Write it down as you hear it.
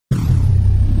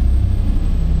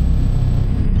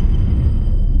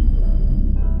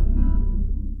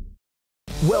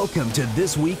Welcome to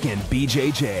This Week in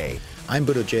BJJ. I'm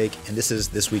Budo Jake, and this is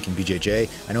This Week in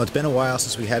BJJ. I know it's been a while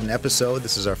since we had an episode.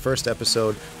 This is our first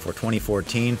episode for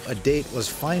 2014. A date was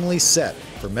finally set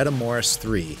for Metamoris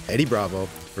 3, Eddie Bravo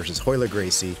versus Royler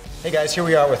Gracie. Hey guys, here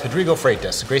we are with Rodrigo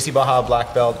Freitas, Gracie Baja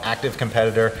black belt, active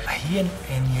competitor. Here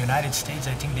in the United States,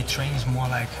 I think the train is more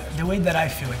like, the way that I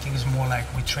feel, I think it's more like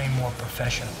we train more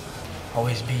professional.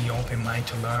 Always be open mind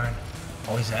to learn,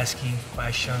 always asking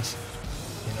questions,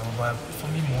 you know, but for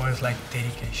me more is like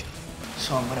dedication.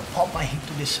 So I'm gonna pop my hip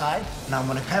to the side, now I'm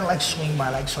gonna kind of like swing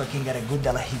my leg so I can get a good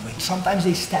de la hip weight. Sometimes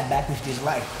they step back with this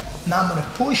leg. Now I'm gonna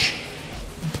push,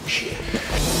 and push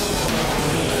here.